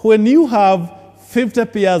 When you have 50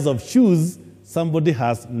 pairs of shoes, somebody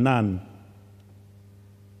has none.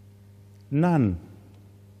 None.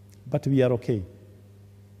 But we are okay.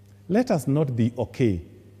 Let us not be okay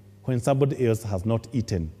when somebody else has not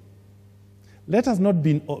eaten. Let us not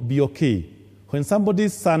be okay when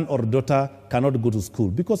somebody's son or daughter cannot go to school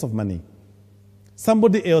because of money.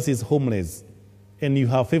 Somebody else is homeless and you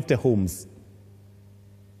have 50 homes.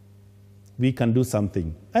 We can do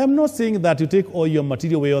something. I am not saying that you take all your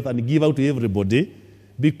material wealth and give out to everybody,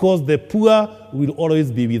 because the poor will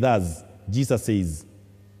always be with us, Jesus says.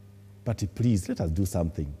 But please, let us do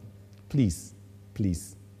something. Please,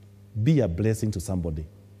 please, be a blessing to somebody.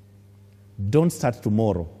 Don't start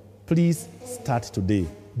tomorrow. Please start today.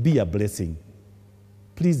 Be a blessing.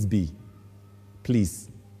 Please be. Please.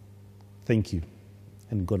 Thank you.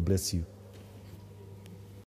 And God bless you.